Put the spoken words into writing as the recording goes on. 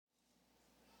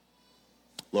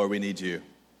Lord, we need you.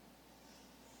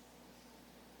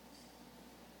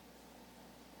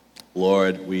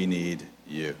 Lord, we need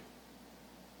you.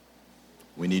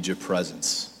 We need your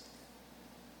presence.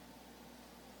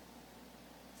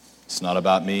 It's not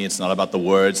about me. It's not about the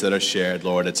words that are shared,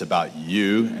 Lord. It's about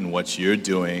you and what you're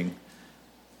doing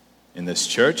in this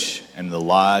church and in the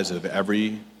lives of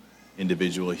every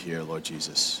individual here, Lord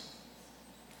Jesus.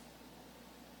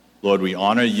 Lord, we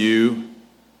honor you.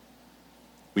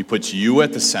 We put you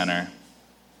at the center.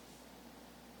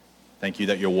 Thank you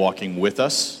that you're walking with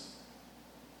us.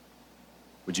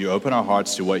 Would you open our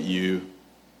hearts to what you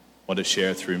want to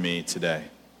share through me today?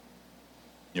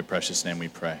 In your precious name we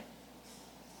pray.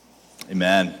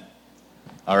 Amen.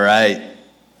 All right.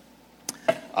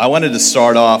 I wanted to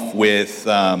start off with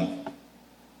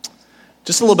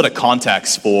just a little bit of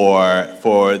context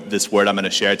for this word I'm going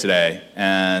to share today.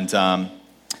 And,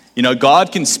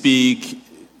 God can speak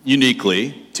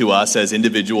uniquely to us as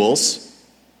individuals.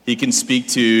 He can speak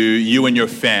to you and your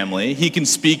family. He can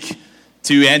speak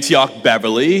to Antioch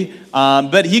Beverly,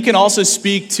 but he can also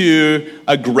speak to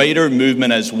a greater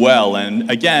movement as well. And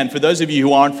again, for those of you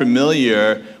who aren't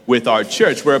familiar with our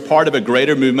church, we're a part of a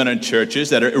greater movement of churches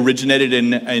that originated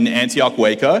in Antioch,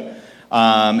 Waco.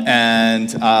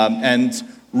 And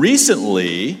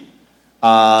recently,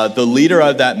 the leader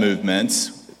of that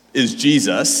movement is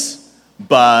Jesus,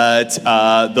 but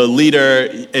the leader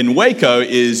in Waco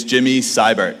is Jimmy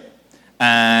Seibert.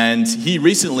 And he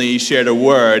recently shared a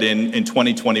word in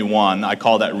 2021. I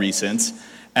call that recent.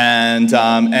 And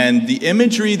the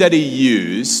imagery that he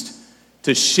used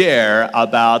to share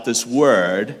about this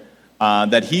word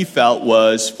that he felt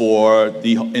was for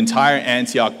the entire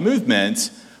Antioch movement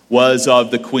was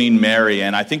of the Queen Mary.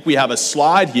 And I think we have a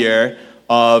slide here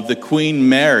of the Queen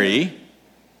Mary.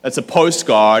 That's a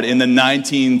postcard in the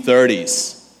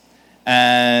 1930s.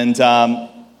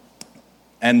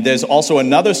 And there's also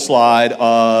another slide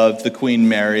of the Queen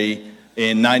Mary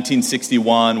in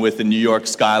 1961 with the New York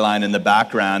skyline in the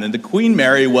background. And the Queen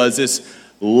Mary was this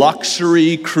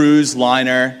luxury cruise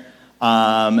liner,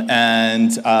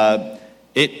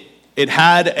 it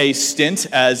had a stint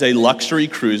as a luxury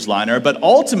cruise liner, but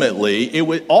ultimately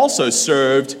it also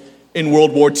served in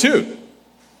World War II.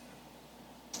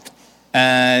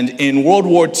 And in World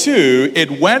War II,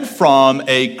 it went from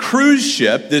a cruise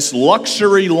ship, this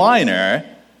luxury liner,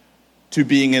 to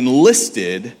being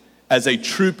enlisted as a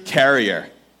troop carrier.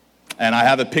 And I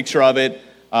have a picture of it,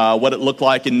 what it looked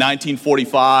like in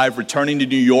 1945, returning to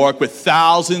New York with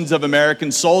thousands of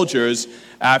American soldiers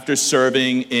after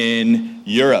serving in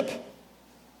Europe.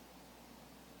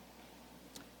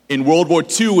 In World War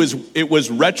II, it was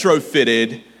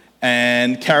retrofitted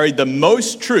and carried the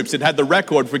most troops. It had the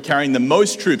record for carrying the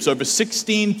most troops, over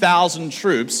 16,000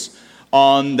 troops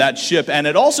on that ship. And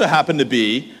it also happened to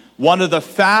be one of the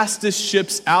fastest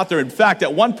ships out there. In fact,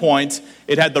 at one point,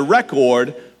 it had the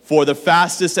record for the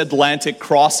fastest Atlantic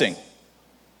crossing.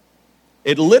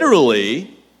 It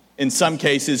literally, in some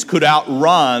cases, could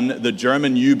outrun the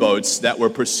German U-boats that were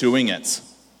pursuing it.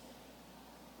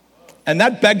 And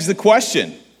that begs the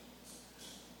question,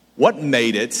 what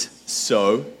made it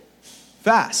so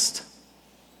fast?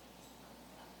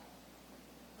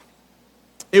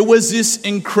 It was this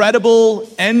incredible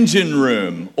engine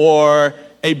room, or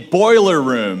a boiler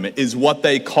room is what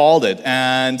they called it.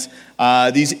 And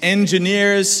these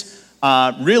engineers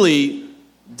really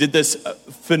did this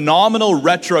phenomenal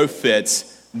retrofit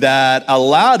that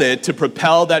allowed it to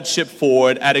propel that ship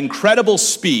forward at incredible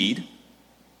speed,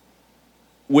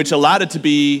 which allowed it to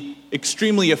be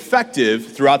extremely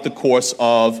effective throughout the course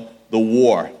of the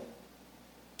war.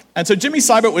 And so Jimmy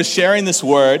Seibert was sharing this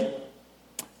word,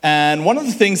 and one of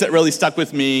the things that really stuck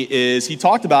with me is he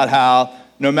talked about how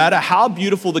no matter how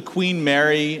beautiful the Queen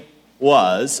Mary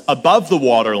was above the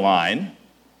waterline,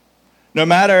 no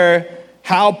matter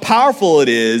how powerful it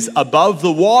is above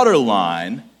the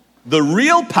waterline, the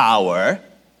real power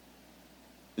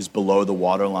is below the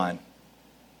waterline.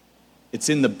 It's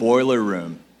in the boiler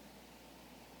room.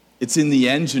 It's in the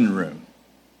engine room.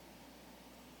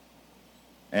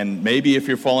 And maybe if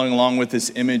you're following along with this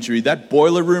imagery, that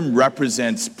boiler room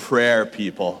represents prayer,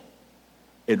 people.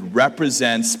 It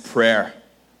represents prayer.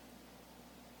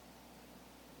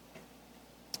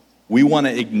 We want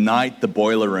to ignite the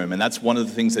boiler room, and that's one of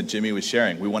the things that Jimmy was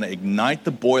sharing. We want to ignite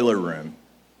the boiler room.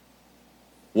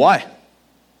 Why?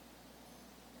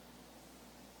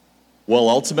 Well,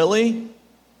 ultimately,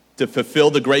 to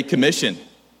fulfill the Great Commission,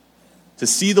 to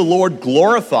see the Lord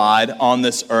glorified on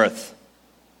this earth.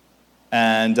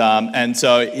 And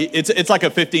so it's like a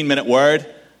 15-minute word.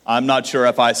 I'm not sure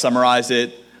if I summarize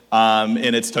it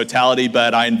in its totality,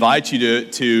 but I invite you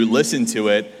to listen to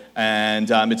it And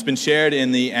it's been shared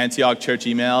in the Antioch Church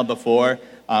email before.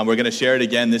 We're going to share it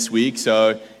again this week.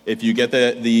 So if you get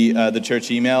the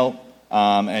church email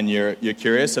and you're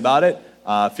curious about it,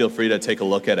 feel free to take a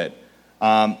look at it.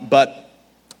 But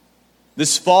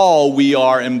this fall, we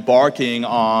are embarking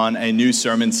on a new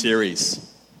sermon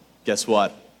series. Guess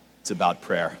what? It's about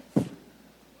prayer.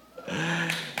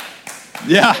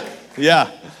 Yeah.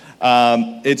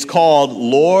 It's called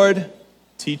Lord,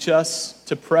 Teach Us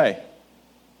to Pray.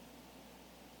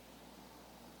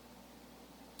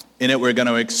 In it, we're going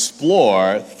to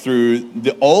explore through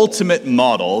the ultimate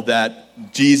model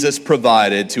that Jesus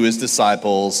provided to his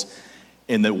disciples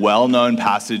in the well-known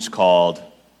passage called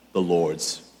the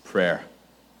Lord's Prayer.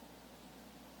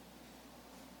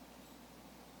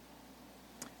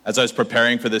 As I was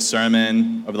preparing for this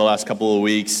sermon over the last couple of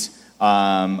weeks,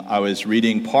 I was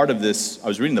reading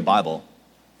the Bible,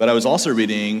 but I was also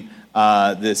reading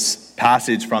this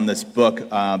passage from this book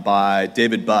by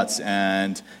David Butts,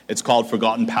 and it's called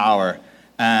Forgotten Power.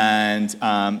 And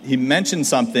he mentioned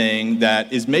something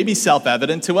that is maybe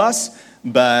self-evident to us,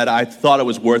 but I thought it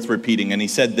was worth repeating. And he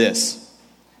said this: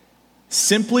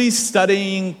 simply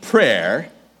studying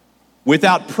prayer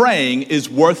without praying is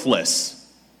worthless.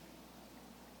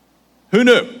 Who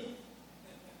knew?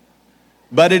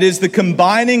 But it is the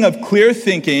combining of clear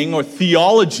thinking or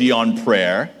theology on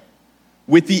prayer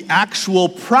with the actual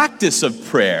practice of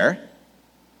prayer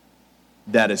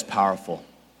that is powerful.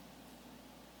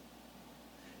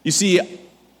 You see,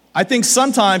 I think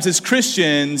sometimes as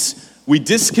Christians, we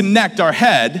disconnect our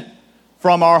head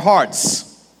from our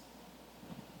hearts.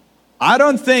 I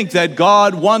don't think that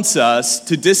God wants us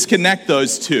to disconnect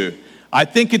those two. I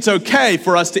think it's okay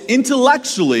for us to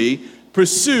intellectually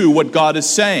pursue what God is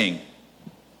saying.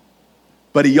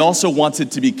 But he also wants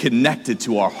it to be connected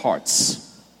to our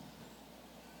hearts.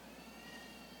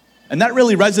 And that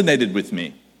really resonated with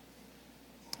me.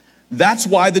 That's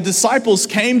why the disciples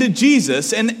came to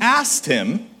Jesus and asked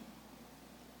him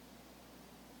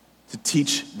to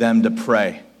teach them to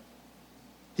pray.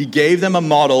 He gave them a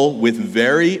model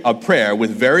a prayer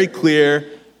with very clear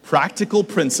practical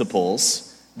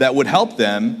principles that would help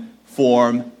them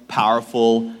form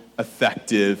powerful,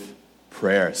 effective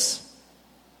prayers.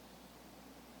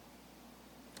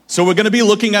 So we're going to be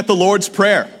looking at the Lord's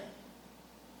Prayer.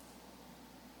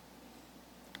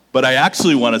 But I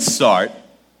actually want to start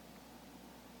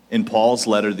in Paul's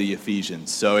letter to the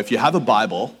Ephesians. So if you have a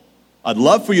Bible, I'd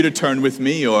love for you to turn with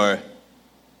me or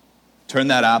turn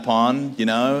that app on.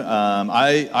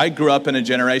 I grew up in a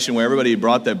generation where everybody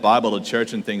brought their Bible to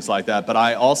church and things like that. But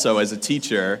I also, as a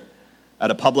teacher at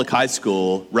a public high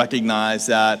school, recognized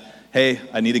that, hey,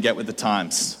 I need to get with the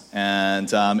times. And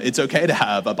it's okay to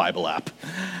have a Bible app.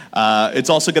 It's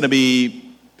also going to be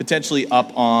potentially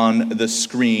up on the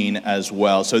screen as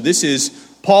well. So this is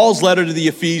Paul's letter to the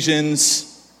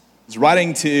Ephesians. He's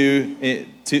writing to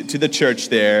the church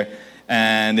there.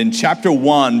 And in chapter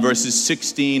 1, verses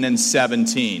 16 and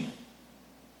 17.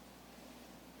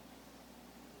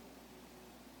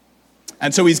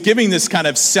 And so he's giving this kind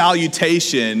of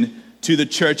salutation to the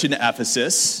church in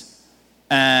Ephesus.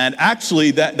 And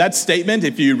actually, that statement,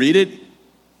 if you read it,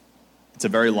 it's a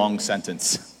very long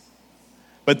sentence.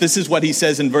 But this is what he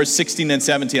says in verse 16 and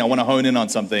 17. I want to hone in on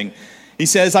something. He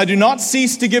says, I do not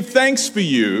cease to give thanks for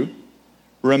you,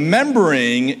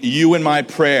 remembering you in my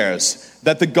prayers,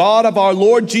 that the God of our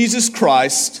Lord Jesus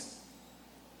Christ,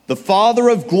 the Father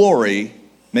of glory,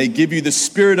 may give you the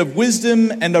spirit of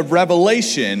wisdom and of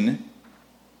revelation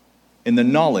in the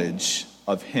knowledge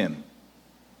of him.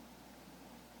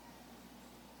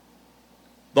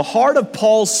 The heart of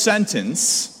Paul's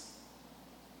sentence,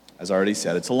 as I already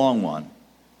said, it's a long one,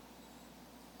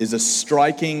 is a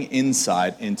striking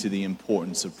insight into the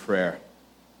importance of prayer.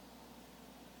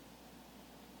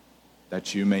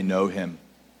 That you may know him.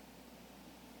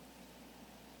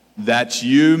 That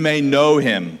you may know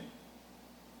him.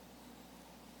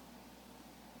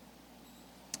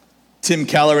 Tim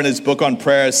Keller, in his book on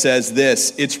prayer, says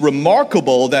this: it's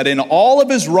remarkable that in all of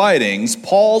his writings,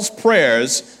 Paul's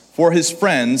prayers for his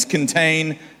friends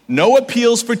contain no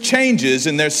appeals for changes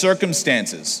in their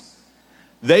circumstances.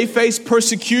 They face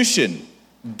persecution,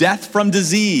 death from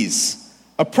disease,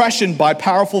 oppression by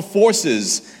powerful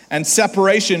forces, and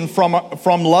separation from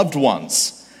loved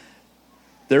ones.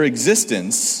 Their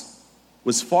existence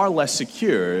was far less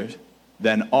secure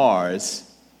than ours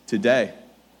today.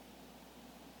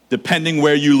 Depending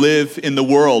where you live in the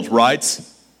world, right?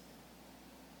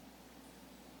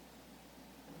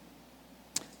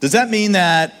 Does that mean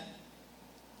that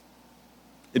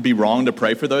it'd be wrong to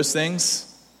pray for those things?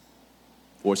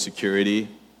 For security,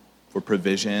 for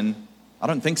provision? I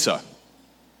don't think so.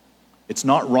 It's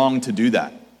not wrong to do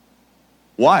that.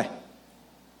 Why?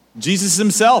 Jesus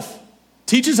himself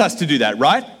teaches us to do that,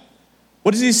 right?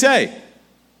 What does he say?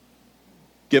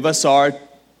 Give us our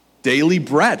daily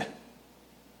bread,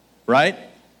 right?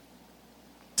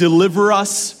 Deliver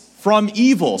us from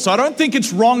evil. So I don't think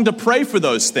it's wrong to pray for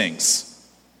those things.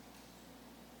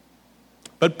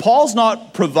 But Paul's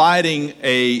not providing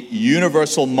a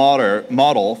universal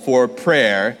model for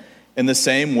prayer in the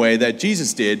same way that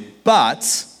Jesus did.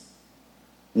 But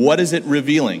what is it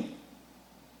revealing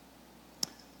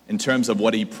in terms of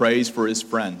what he prays for his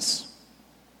friends?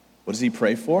 What does he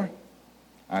pray for?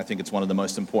 I think it's one of the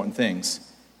most important things.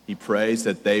 He prays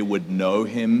that they would know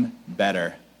him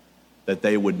better, that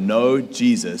they would know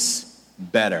Jesus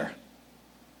better.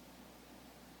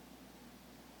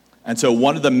 And so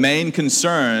one of the main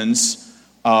concerns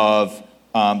of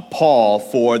Paul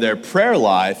for their prayer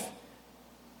life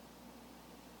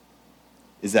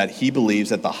is that he believes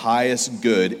that the highest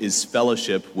good is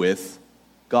fellowship with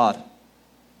God.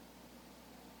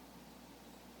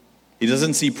 He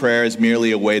doesn't see prayer as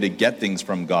merely a way to get things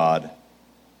from God,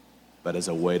 but as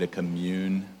a way to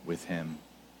commune with him,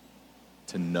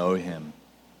 to know him,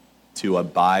 to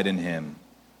abide in him,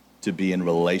 to be in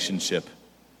relationship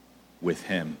with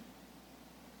him.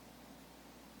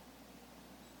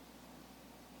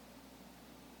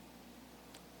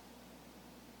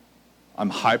 I'm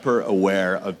hyper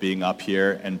aware of being up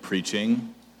here and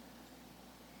preaching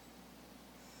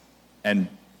and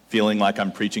feeling like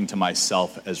I'm preaching to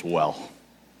myself as well.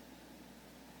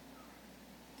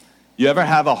 You ever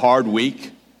have a hard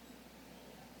week?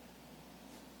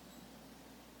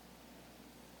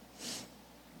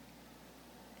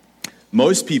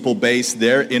 Most people base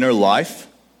their inner life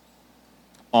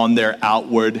on their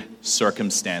outward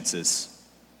circumstances.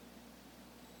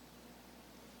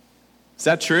 Is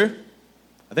that true?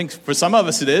 I think for some of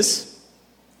us it is.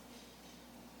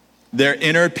 Their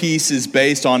inner peace is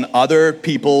based on other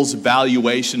people's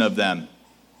valuation of them.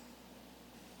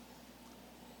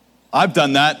 I've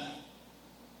done that.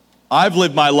 I've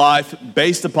lived my life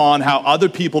based upon how other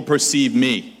people perceive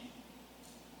me,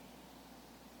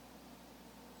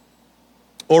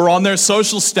 or on their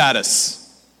social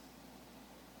status.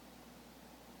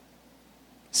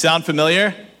 Sound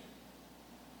familiar?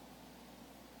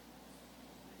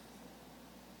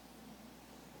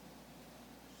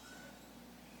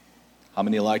 How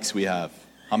many likes we have,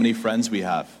 how many friends we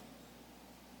have.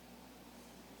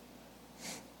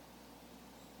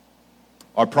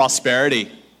 Our prosperity.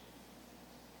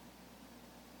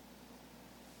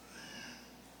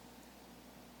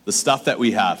 The stuff that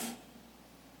we have.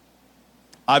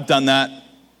 I've done that.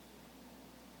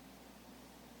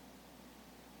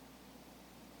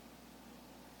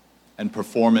 And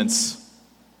performance.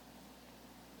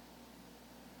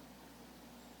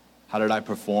 How did I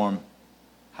perform?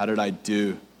 How did I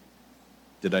do?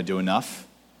 Did I do enough?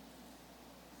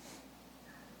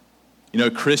 You know,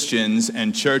 Christians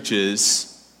and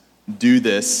churches do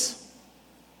this.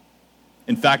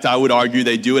 In fact, I would argue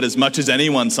they do it as much as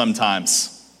anyone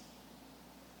sometimes.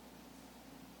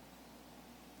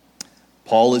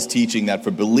 Paul is teaching that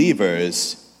for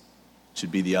believers, it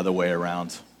should be the other way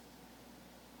around.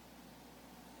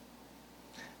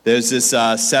 There's this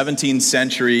 17th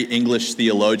century English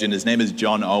theologian. His name is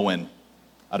John Owen.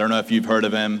 I don't know if you've heard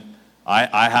of him.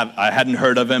 I hadn't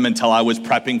heard of him until I was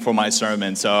prepping for my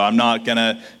sermon, so I'm not going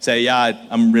to say, yeah,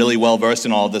 I'm really well versed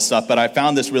in all of this stuff, but I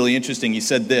found this really interesting. He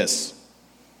said this.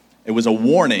 It was a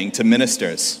warning to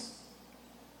ministers.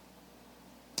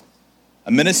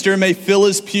 A minister may fill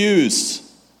his pews,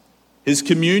 his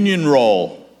communion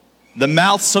roll, the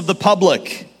mouths of the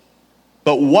public,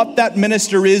 but what that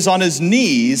minister is on his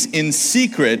knees in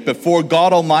secret before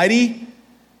God Almighty,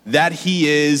 that he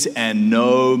is and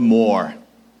no more.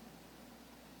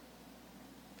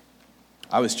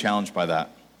 I was challenged by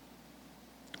that.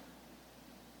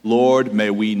 Lord, may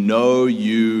we know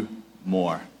you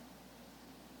more.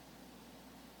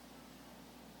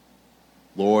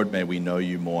 Lord, may we know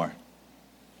you more.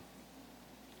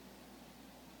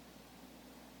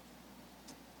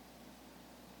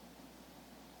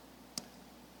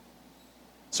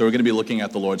 So we're going to be looking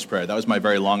at the Lord's Prayer. That was my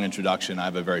very long introduction. I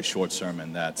have a very short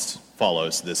sermon that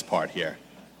follows this part here.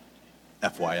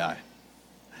 FYI.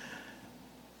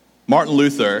 Martin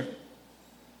Luther,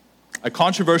 a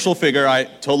controversial figure I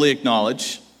totally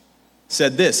acknowledge,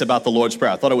 said this about the Lord's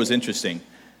Prayer. I thought it was interesting.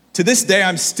 To this day,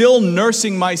 I'm still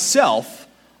nursing myself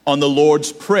on the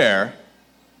Lord's Prayer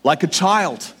like a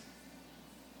child.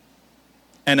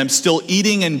 And I'm still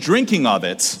eating and drinking of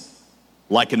it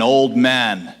like an old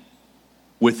man,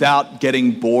 without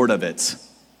getting bored of it.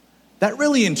 That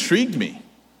really intrigued me.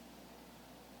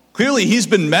 Clearly, he's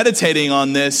been meditating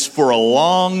on this for a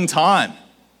long time.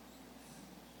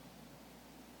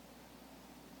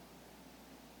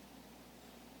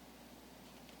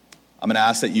 I'm going to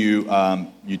ask that you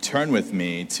turn with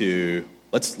me to,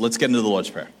 let's get into the Lord's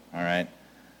Prayer, all right?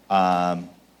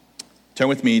 Turn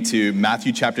with me to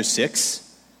Matthew chapter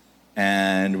 6,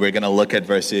 and we're going to look at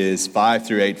verses 5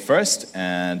 through 8 first,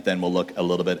 and then we'll look a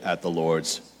little bit at the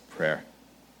Lord's Prayer.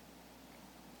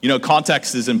 You know,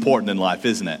 context is important in life,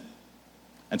 isn't it?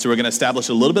 And so we're going to establish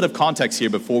a little bit of context here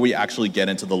before we actually get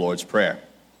into the Lord's Prayer.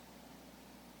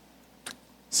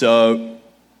 So,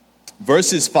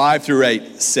 verses 5 through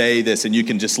 8 say this, and you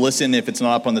can just listen if it's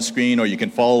not up on the screen, or you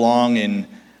can follow along in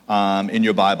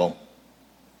your Bible.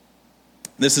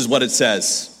 This is what it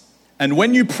says. "And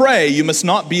when you pray, you must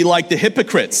not be like the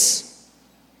hypocrites,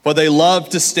 for they love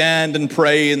to stand and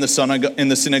pray in the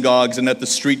synagogues and at the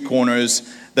street corners,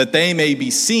 that they may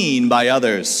be seen by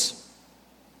others.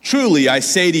 Truly, I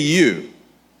say to you,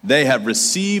 they have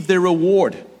received their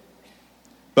reward.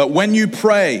 But when you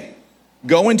pray,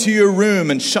 go into your room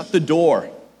and shut the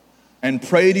door, and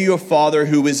pray to your Father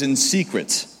who is in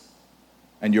secret,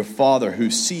 and your Father who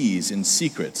sees in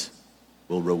secret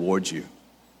will reward you.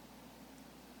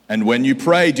 And when you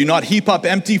pray, do not heap up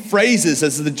empty phrases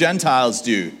as the Gentiles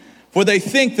do, for they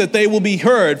think that they will be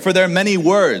heard for their many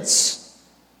words.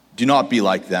 Do not be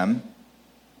like them,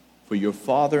 for your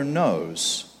Father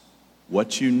knows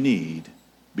what you need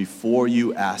before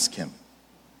you ask him."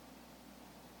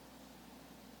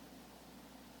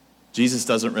 Jesus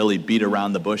doesn't really beat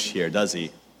around the bush here, does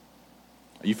he?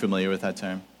 Are you familiar with that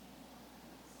term?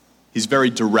 He's very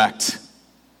direct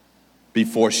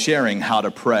before sharing how to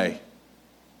pray.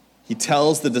 He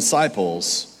tells the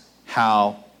disciples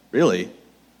how, really,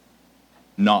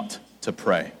 not to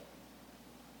pray.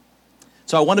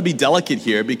 So I want to be delicate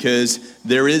here because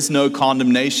there is no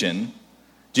condemnation.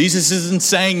 Jesus isn't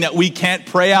saying that we can't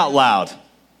pray out loud.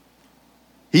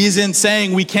 He isn't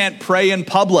saying we can't pray in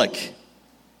public.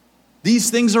 These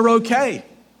things are okay.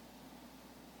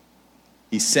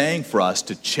 He's saying for us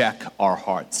to check our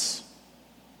hearts,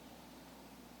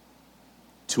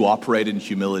 to operate in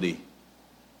humility.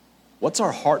 What's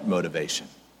our heart motivation?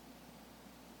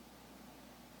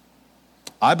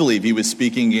 I believe he was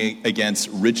speaking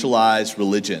against ritualized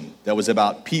religion that was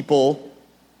about people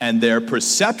and their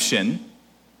perception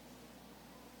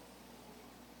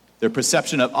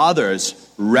of others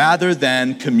rather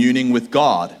than communing with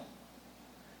God.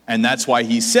 And that's why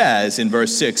he says in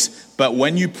verse 6, "But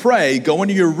when you pray, go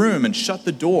into your room and shut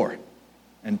the door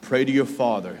and pray to your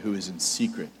Father who is in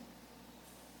secret,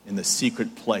 in the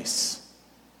secret place."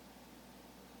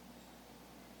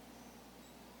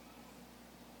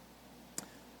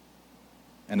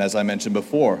 And as I mentioned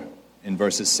before, in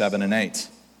verses 7 and 8,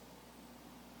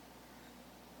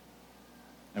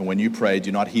 "And when you pray,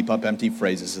 do not heap up empty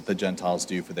phrases as the Gentiles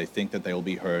do, for they think that they will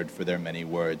be heard for their many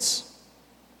words."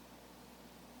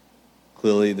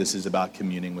 Clearly, this is about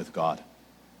communing with God.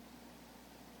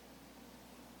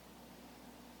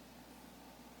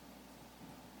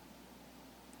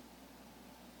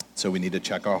 So we need to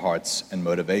check our hearts and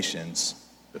motivations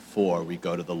before we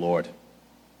go to the Lord.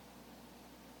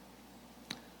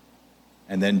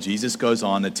 And then Jesus goes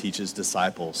on to teach his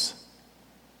disciples.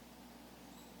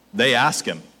 They ask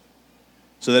him.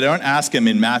 So they don't ask him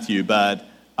in Matthew, but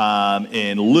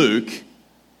in Luke,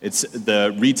 it's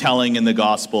the retelling in the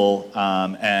gospel,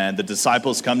 and the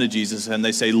disciples come to Jesus and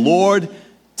they say, "Lord,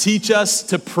 teach us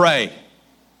to pray."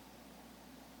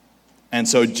 And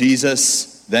so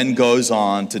Jesus then goes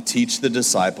on to teach the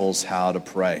disciples how to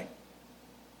pray.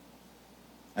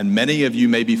 And many of you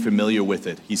may be familiar with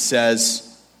it. He says,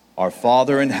 "Our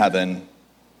Father in heaven,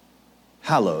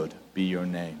 hallowed be your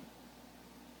name.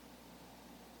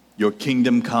 Your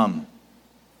kingdom come.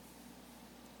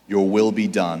 Your will be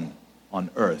done on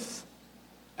earth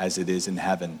as it is in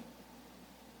heaven.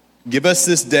 Give us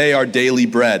this day our daily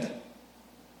bread,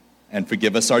 and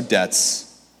forgive us our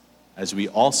debts as we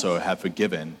also have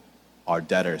forgiven our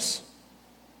debtors.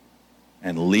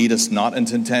 And lead us not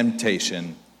into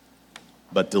temptation,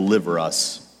 but deliver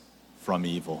us from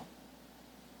evil."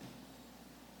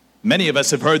 Many of us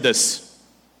have heard this,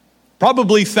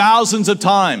 probably thousands of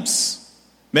times.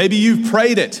 Maybe you've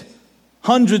prayed it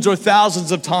hundreds or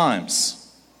thousands of times.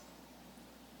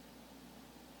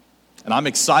 And I'm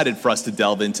excited for us to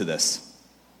delve into this.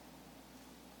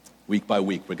 Week by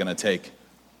week, we're going to take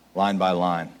line by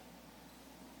line.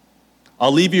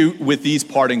 I'll leave you with these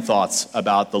parting thoughts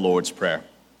about the Lord's Prayer.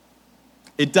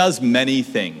 It does many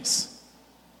things,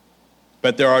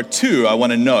 but there are two I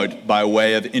want to note by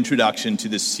way of introduction to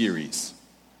this series.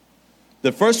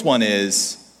 The first one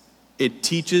is, it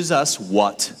teaches us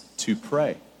what to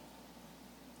pray.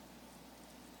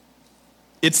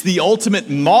 It's the ultimate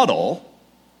model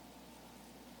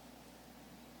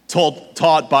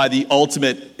taught by the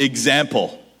ultimate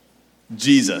example,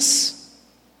 Jesus.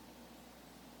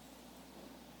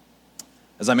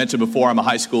 As I mentioned before, I'm a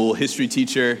high school history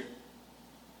teacher,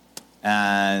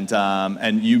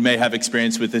 and you may have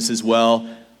experience with this as well.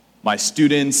 My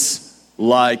students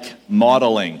like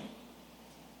modeling.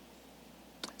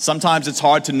 Sometimes it's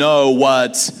hard to know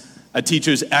what a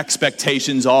teacher's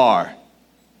expectations are,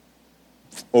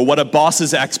 or what a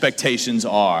boss's expectations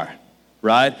are,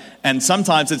 right? And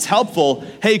sometimes it's helpful,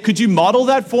 hey, could you model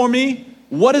that for me?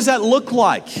 What does that look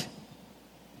like?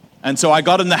 And so I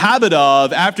got in the habit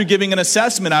of, after giving an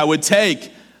assessment, I would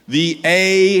take the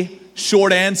A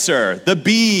short answer, the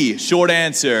B short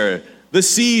answer, the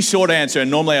C short answer,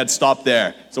 and normally I'd stop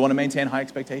there. So I want to maintain high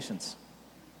expectations.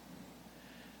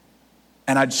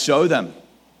 And I'd show them,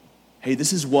 hey,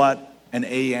 this is what an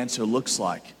A answer looks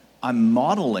like. I'm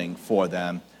modeling for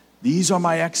them. These are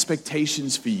my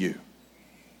expectations for you.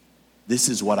 This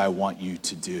is what I want you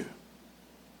to do.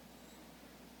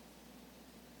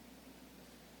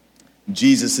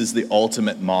 Jesus is the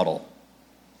ultimate model.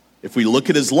 If we look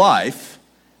at his life,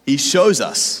 he shows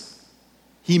us.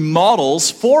 He models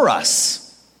for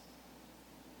us.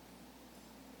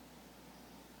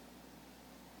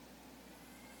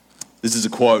 This is a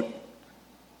quote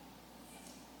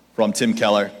from Tim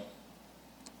Keller.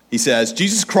 He says,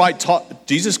 Jesus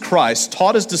Christ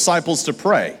taught his disciples to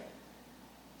pray,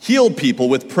 healed people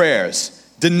with prayers,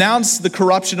 denounced the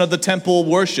corruption of the temple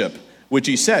worship, which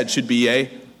he said should be a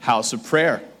house of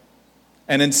prayer,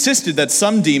 and insisted that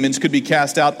some demons could be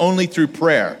cast out only through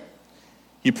prayer.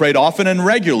 He prayed often and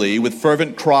regularly with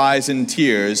fervent cries and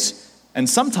tears, and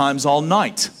sometimes all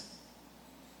night.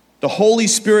 The Holy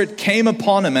Spirit came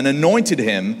upon him and anointed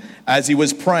him as he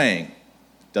was praying.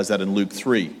 He does that in Luke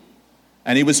 3.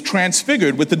 And he was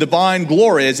transfigured with the divine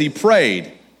glory as he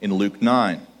prayed in Luke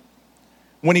 9.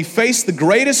 When he faced the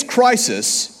greatest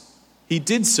crisis, he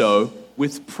did so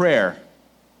with prayer.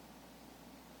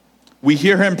 We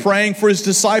hear him praying for his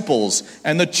disciples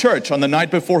and the church on the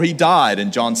night before he died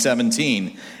in John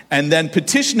 17, and then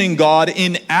petitioning God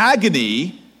in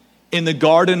agony in the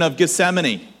Garden of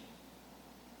Gethsemane.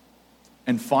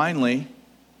 And finally,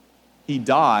 he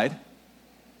died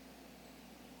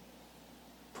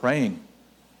praying.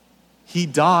 He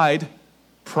died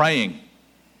praying.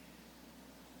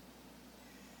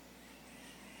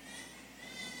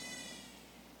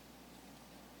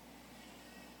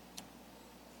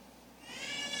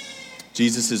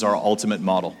 Jesus is our ultimate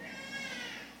model.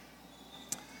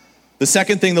 The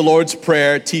second thing the Lord's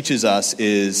Prayer teaches us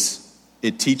is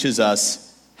it teaches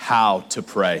us how to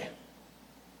pray.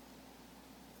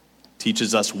 It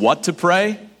teaches us what to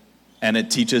pray, and it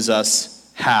teaches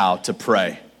us how to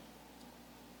pray.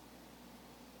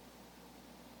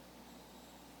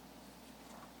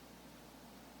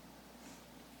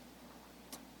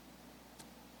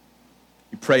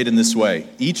 He prayed in this way.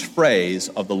 Each phrase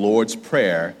of the Lord's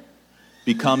Prayer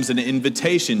becomes an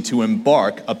invitation to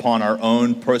embark upon our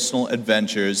own personal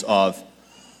adventures of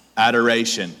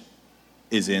adoration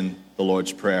is in the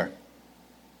Lord's Prayer.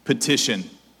 Petition,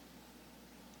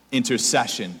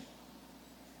 intercession,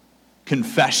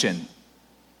 confession,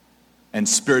 and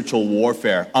spiritual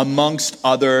warfare, amongst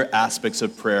other aspects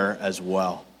of prayer as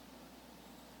well.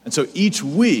 And so each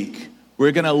week,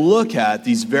 we're going to look at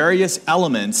these various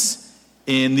elements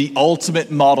in the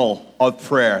ultimate model of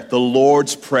prayer, the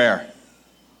Lord's Prayer.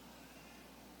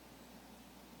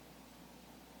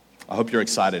 I hope you're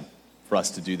excited for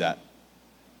us to do that.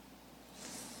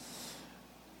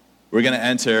 We're going to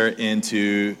enter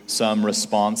into some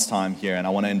response time here, and I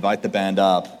want to invite the band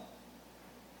up.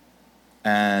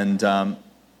 And I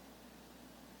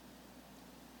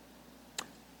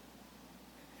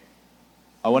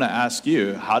want to ask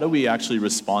you, how do we actually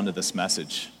respond to this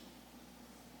message?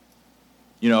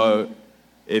 You know,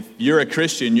 if you're a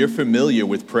Christian, you're familiar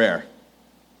with prayer,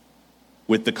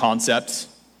 with the concepts.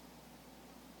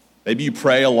 Maybe you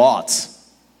pray a lot.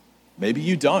 Maybe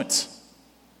you don't.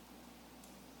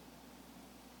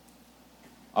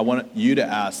 I want you to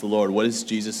ask the Lord, what is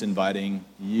Jesus inviting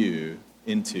you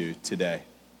into today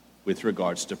with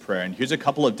regards to prayer? And here's a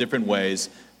couple of different ways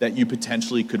that you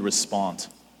potentially could respond.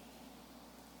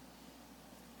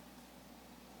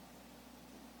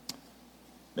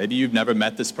 Maybe you've never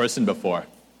met this person before.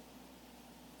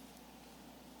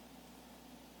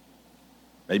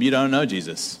 Maybe you don't know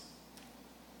Jesus.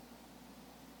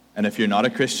 And if you're not a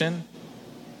Christian,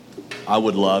 I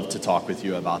would love to talk with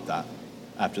you about that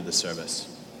after the service.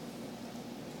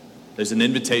 There's an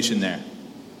invitation there.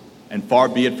 And far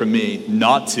be it from me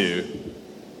not to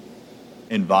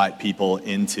invite people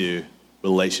into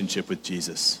relationship with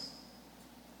Jesus.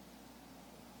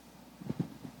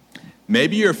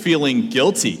 Maybe you're feeling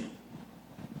guilty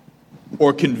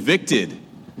or convicted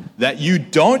that you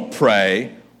don't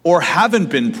pray or haven't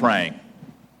been praying.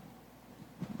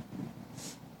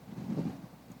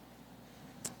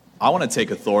 I want to take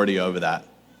authority over that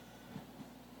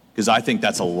because I think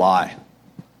that's a lie.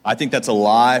 I think that's a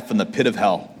lie from the pit of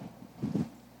hell.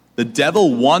 The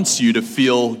devil wants you to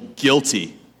feel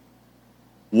guilty.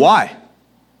 Why?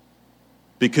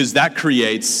 Because that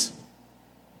creates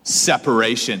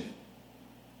separation.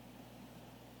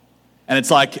 And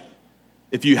it's like,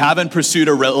 if you haven't pursued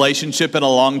a relationship in a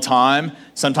long time,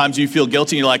 sometimes you feel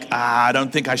guilty. You're like, I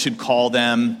don't think I should call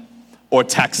them or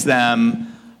text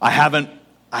them. I haven't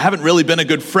really been a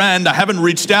good friend. I haven't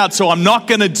reached out, so I'm not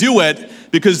going to do it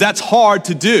because that's hard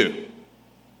to do.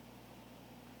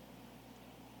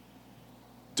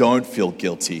 Don't feel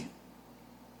guilty.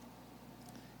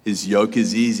 His yoke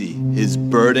is easy. His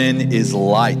burden is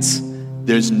light.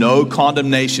 There's no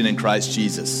condemnation in Christ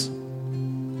Jesus.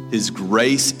 His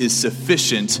grace is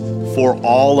sufficient for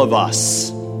all of us.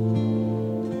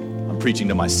 I'm preaching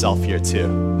to myself here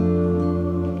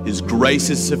too. His grace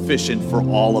is sufficient for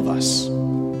all of us.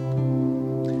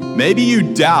 Maybe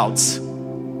you doubt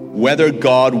whether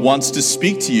God wants to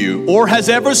speak to you or has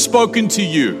ever spoken to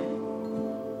you.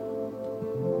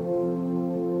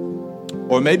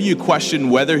 Or maybe you question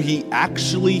whether he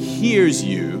actually hears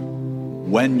you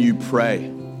when you pray.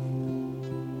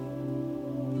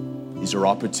 These are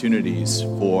opportunities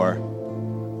for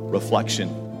reflection.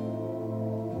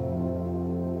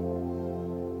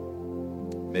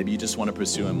 Maybe you just want to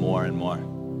pursue him more and more.